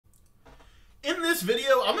In this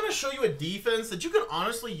video, I'm going to show you a defense that you can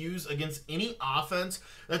honestly use against any offense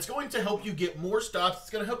that's going to help you get more stops. It's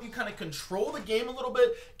going to help you kind of control the game a little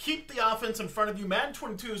bit, keep the offense in front of you. Madden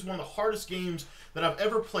 22 is one of the hardest games that I've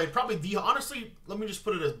ever played. Probably honestly, let me just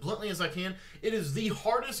put it as bluntly as I can. It is the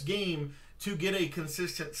hardest game to get a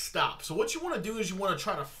consistent stop. So what you want to do is you want to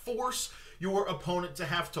try to force your opponent to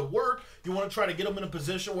have to work. You want to try to get them in a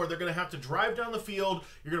position where they're going to have to drive down the field.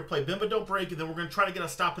 You're going to play bend but don't break, and then we're going to try to get a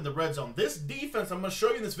stop in the red zone. This defense I'm going to show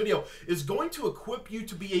you in this video is going to equip you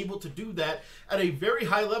to be able to do that at a very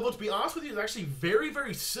high level. To be honest with you, it's actually very,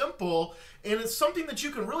 very simple, and it's something that you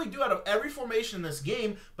can really do out of every formation in this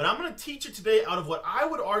game, but I'm going to teach it today out of what I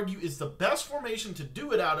would argue is the best formation to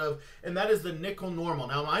do it out of, and that is the nickel normal.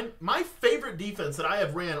 Now, my favorite defense that I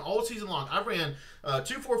have ran all season long, I've ran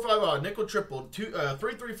 2-4-5 odd, nickel triple,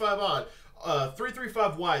 3-3-5 odd,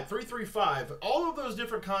 3-3-5 wide, 3-3-5, all of those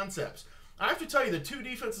different concepts. I have to tell you the two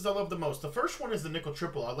defenses I love the most. The first one is the nickel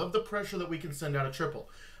triple. I love the pressure that we can send out of triple.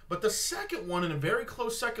 But the second one, and a very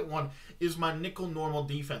close second one, is my nickel normal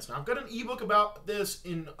defense. Now, I've got an ebook about this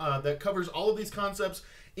that covers all of these concepts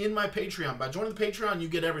in my Patreon. By joining the Patreon, you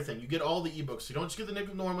get everything. You get all the ebooks. You don't just get the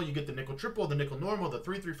nickel normal, you get the nickel triple, the nickel normal, the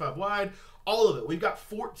 3-3-5 wide, all of it. We've got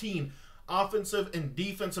 14 offensive and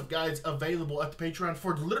defensive guides available at the Patreon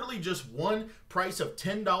for literally just one price of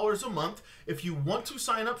 $10 a month. If you want to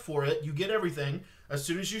sign up for it, you get everything as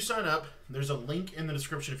soon as you sign up. There's a link in the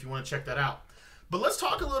description if you want to check that out. But let's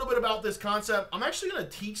talk a little bit about this concept. I'm actually going to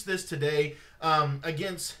teach this today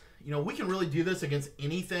against, we can really do this against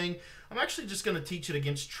anything. I'm actually just going to teach it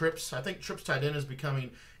against trips. I think trips tight end is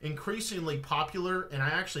becoming increasingly popular, and I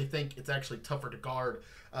actually think it's actually tougher to guard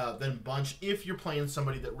than bunch if you're playing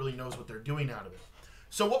somebody that really knows what they're doing out of it.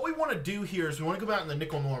 So what we want to do here is we want to go out in the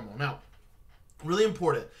nickel normal. Now, really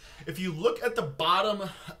important, if you look at the bottom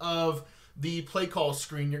of the play call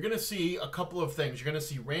screen, you're going to see a couple of things. You're going to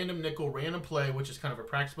see random nickel, random play, which is kind of a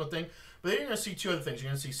practice mode thing. But then you're going to see two other things. You're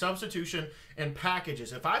going to see substitution and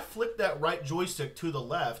packages. If I flick that right joystick to the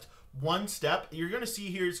left one step, you're going to see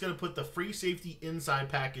here it's going to put the free safety inside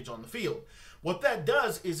package on the field. What that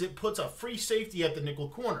does is it puts a free safety at the nickel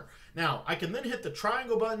corner. Now, I can then hit the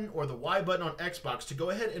triangle button or the Y button on Xbox to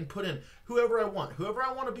go ahead and put in whoever I want. Whoever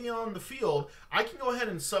I want to be on the field, I can go ahead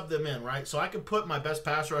and sub them in, right? So I could put my best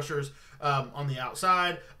pass rushers on the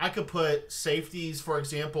outside. I could put safeties, for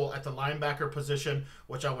example, at the linebacker position,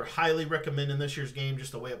 which I would highly recommend in this year's game,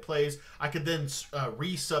 just the way it plays. I could then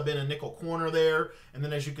re-sub in a nickel corner there. And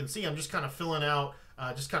then as you can see, I'm just kind of filling out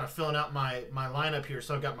my lineup here.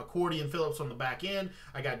 So I've got McCourty and Phillips on the back end.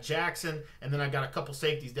 I got Jackson, and then I got a couple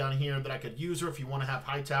safeties down here that I could use, or if you want to have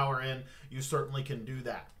Hightower in, you certainly can do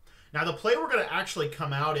that. Now, the play we're going to actually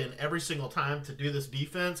come out in every single time to do this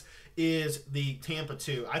defense is the Tampa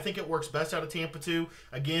 2. I think it works best out of Tampa 2.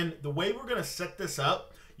 Again, the way we're going to set this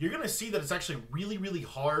up, you're going to see that it's actually really, really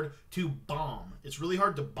hard to bomb. It's really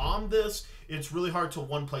hard to bomb this. It's really hard to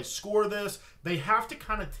one-play score this. They have to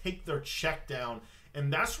kind of take their check down,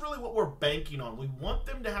 and that's really what we're banking on. We want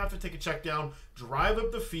them to have to take a check down, drive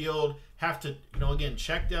up the field, have to, again,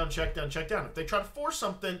 check down, check down, check down. If they try to force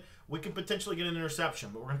something, we can potentially get an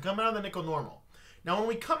interception, but we're going to come out of the nickel normal. Now, when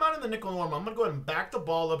we come out in the nickel normal, I'm going to go ahead and back the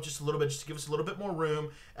ball up just a little bit, just to give us a little bit more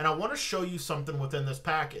room, and I want to show you something within this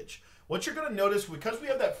package. What you're going to notice, because we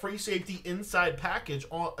have that free safety inside package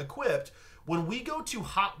equipped, when we go to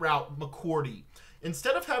hot route McCourty,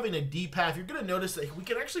 instead of having a deep half, you're going to notice that we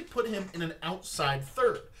can actually put him in an outside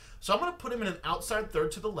third. So I'm going to put him in an outside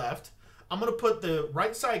third to the left. I'm going to put the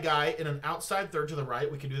right side guy in an outside third to the right.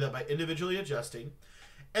 We can do that by individually adjusting.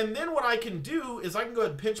 And then what I can do is I can go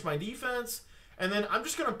ahead and pinch my defense, and then I'm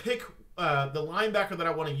just going to pick the linebacker that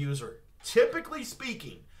I want to use her. Typically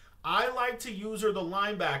speaking, I like to use her the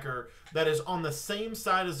linebacker that is on the same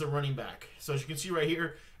side as the running back. So as you can see right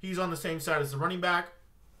here, he's on the same side as the running back.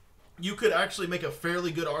 You could actually make a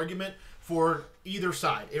fairly good argument for either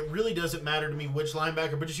side. It really doesn't matter to me which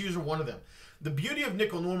linebacker, but just use one of them. The beauty of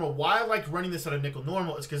nickel normal, why I like running this out of nickel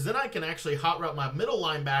normal, is because then I can actually hot route my middle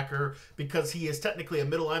linebacker, because he is technically a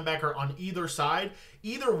middle linebacker on either side.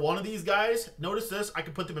 Either one of these guys, notice this, I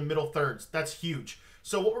can put them in middle thirds. That's huge.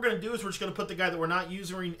 So what we're going to do is we're just going to put the guy that we're not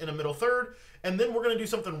using in a middle third, and then we're going to do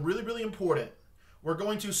something really, really important. We're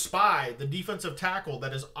going to spy the defensive tackle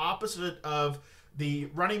that is opposite of the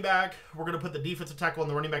running back. We're going to put the defensive tackle on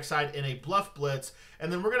the running back side in a bluff blitz,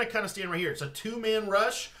 and then we're going to kind of stand right here. It's a two-man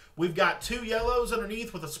rush. We've got 2 yellows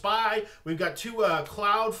underneath with a spy. We've got 2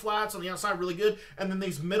 cloud flats on the outside, really good. And then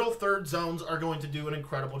these middle third zones are going to do an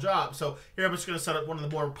incredible job. So here I'm just going to set up one of the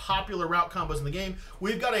more popular route combos in the game.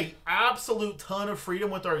 We've got an absolute ton of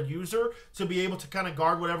freedom with our user to be able to kind of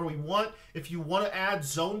guard whatever we want. If you want to add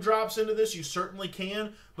zone drops into this, you certainly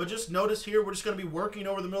can. But just notice here, we're just going to be working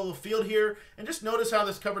over the middle of the field here. And just notice how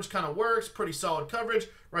this coverage kind of works. Pretty solid coverage.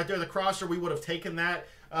 Right there, the crosser, we would have taken that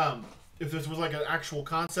if this was like an actual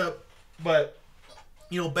concept. But,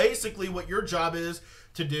 you know, basically what your job is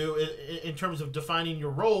to do in terms of defining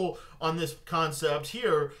your role on this concept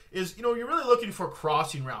here is, you know, you're really looking for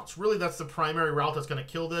crossing routes. Really, that's the primary route that's going to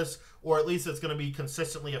kill this, or at least it's going to be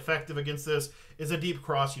consistently effective against this, is a deep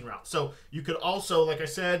crossing route. So you could also, like I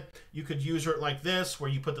said, you could use it like this, where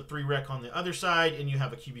you put the 3 rec on the other side and you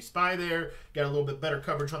have a QB spy there, got a little bit better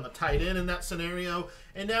coverage on the tight end in that scenario.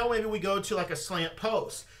 And now maybe we go to like a slant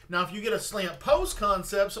post. Now, if you get a slant post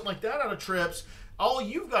concept, something like that out of trips, all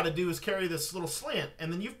you've got to do is carry this little slant,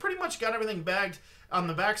 and then you've pretty much got everything bagged on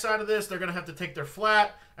the backside of this. They're going to have to take their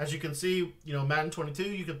flat. As you can see, you know, Madden 22,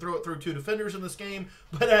 you can throw it through 2 defenders in this game,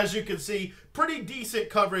 but as you can see, pretty decent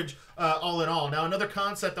coverage all in all. Now, another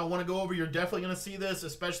concept I want to go over, you're definitely going to see this,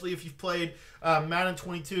 especially if you've played Madden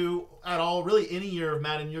 22 at all, really any year of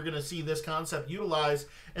Madden, you're going to see this concept utilized,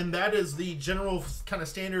 and that is the general kind of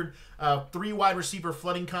standard 3 wide receiver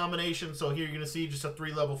flooding combination. So here you're going to see just a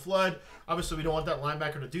 3-level flood. Obviously, we don't want that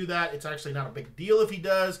linebacker to do that. It's actually not a big deal if he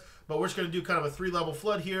does, but we're just going to do kind of a 3-level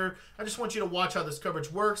flood here. I just want you to watch how this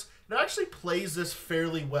coverage works. It actually plays this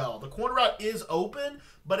fairly well. The corner route is open,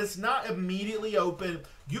 but it's not immediately open.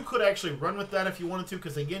 You could actually run with that if you wanted to,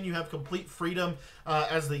 because again, you have complete freedom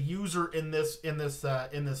as the user in this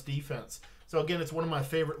defense. So again, it's one of my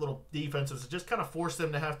favorite little defenses. It just kind of forced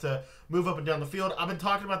them to have to move up and down the field. I've been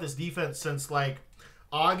talking about this defense since like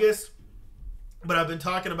August, but I've been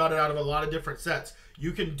talking about it out of a lot of different sets.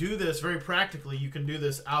 You can do this very practically. You can do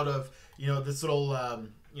this out of, you know, this little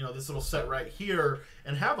this little set right here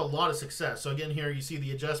and have a lot of success. So again, here you see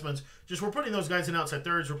the adjustments. Just we're putting those guys in outside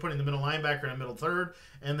thirds. We're putting the middle linebacker in a middle third,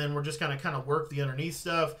 and then we're just kind of work the underneath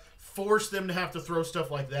stuff, force them to have to throw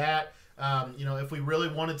stuff like that. You know, if we really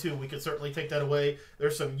wanted to, we could certainly take that away.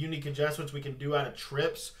 There's some unique adjustments we can do out of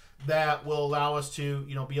trips that will allow us to,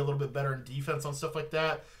 you know, be a little bit better in defense on stuff like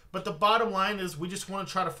that. But the bottom line is we just want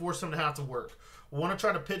to try to force them to have to work. We want to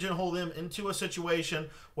try to pigeonhole them into a situation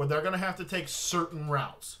where they're going to have to take certain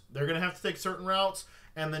routes. They're going to have to take certain routes,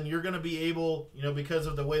 and then you're going to be able, you know, because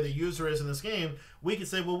of the way the user is in this game, we can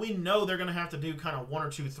say, well, we know they're going to have to do kind of 1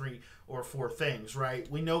 or 2, 3, or 4 things,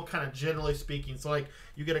 right? We know kind of generally speaking. So, like,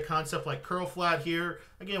 you get a concept like curl flat here.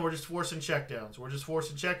 Again, we're just forcing checkdowns. We're just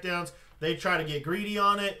forcing checkdowns. They try to get greedy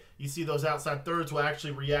on it. You see those outside thirds will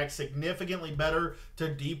actually react significantly better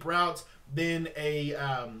to deep routes than a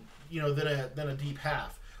than a deep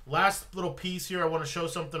half. Last little piece here, I want to show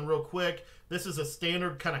something real quick. This is a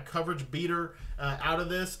standard kind of coverage beater out of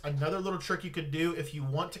this. Another little trick you could do if you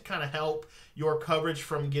want to kind of help your coverage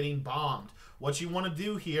from getting bombed. What you want to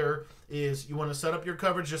do here is you want to set up your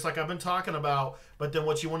coverage just like I've been talking about, but then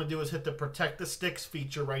what you want to do is hit the protect the sticks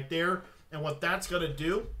feature right there. And what that's going to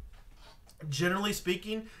do, generally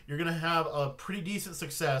speaking, you're going to have a pretty decent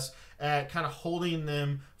success at kind of holding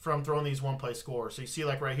them from throwing these one-play scores. So you see,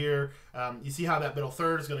 like right here, you see how that middle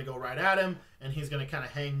third is going to go right at him, and he's going to kind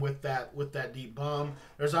of hang with that deep bomb.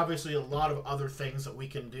 There's obviously a lot of other things that we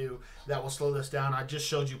can do that will slow this down. I just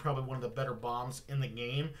showed you probably one of the better bombs in the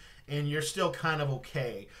game, and you're still kind of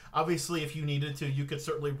okay. Obviously, if you needed to, you could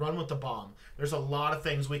certainly run with the bomb. There's a lot of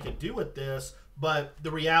things we could do with this, but the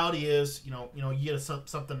reality is, you get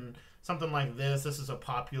something like this. This is a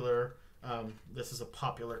popular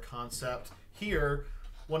concept here.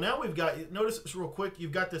 Well, now we've got, notice this real quick,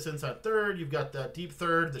 you've got this inside third, you've got that deep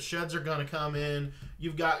third, the sheds are going to come in,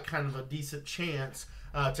 you've got kind of a decent chance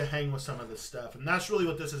to hang with some of this stuff. And that's really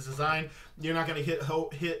what this is designed. You're not going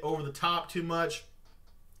to hit over the top too much.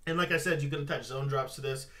 And like I said, you can attach zone drops to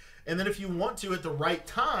this. And then if you want to at the right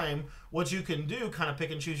time, what you can do, kind of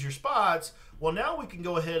pick and choose your spots. Well, now we can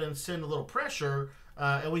go ahead and send a little pressure,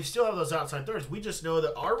 and we still have those outside thirds. We just know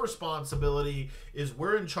that our responsibility is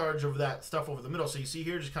we're in charge of that stuff over the middle. So you see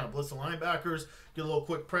here, just kind of blitz the linebackers, get a little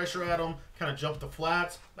quick pressure at them, kind of jump the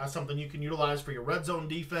flats. That's something you can utilize for your red zone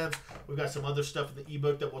defense. We've got some other stuff in the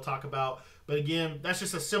ebook that we'll talk about. But again, that's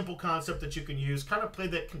just a simple concept that you can use. Kind of play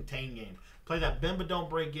that contain game. Play that bend but don't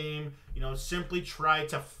break game. Simply try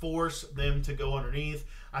to force them to go underneath.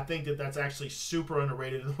 I think that that's actually super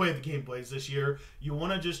underrated in the way the game plays this year. You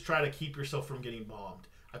want to just try to keep yourself from getting bombed.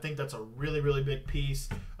 I think that's a really, really big piece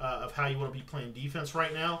of how you want to be playing defense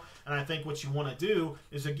right now. And I think what you want to do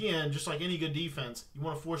is, again, just like any good defense, you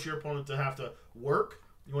want to force your opponent to have to work.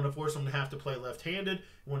 You want to force them to have to play left-handed.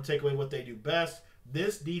 You want to take away what they do best.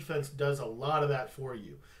 This defense does a lot of that for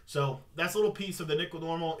you. So that's a little piece of the nickel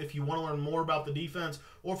normal. If you want to learn more about the defense,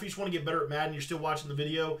 or if you just want to get better at Madden, you're still watching the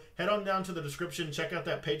video, head on down to the description. Check out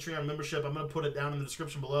that Patreon membership. I'm going to put it down in the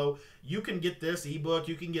description below. You can get this ebook.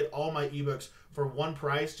 You can get all my ebooks for one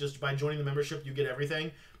price. Just by joining the membership, you get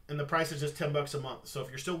everything. And the price is just $10 a month. So if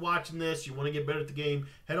you're still watching this, you want to get better at the game,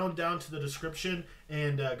 head on down to the description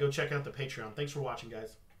and go check out the Patreon. Thanks for watching,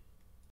 guys.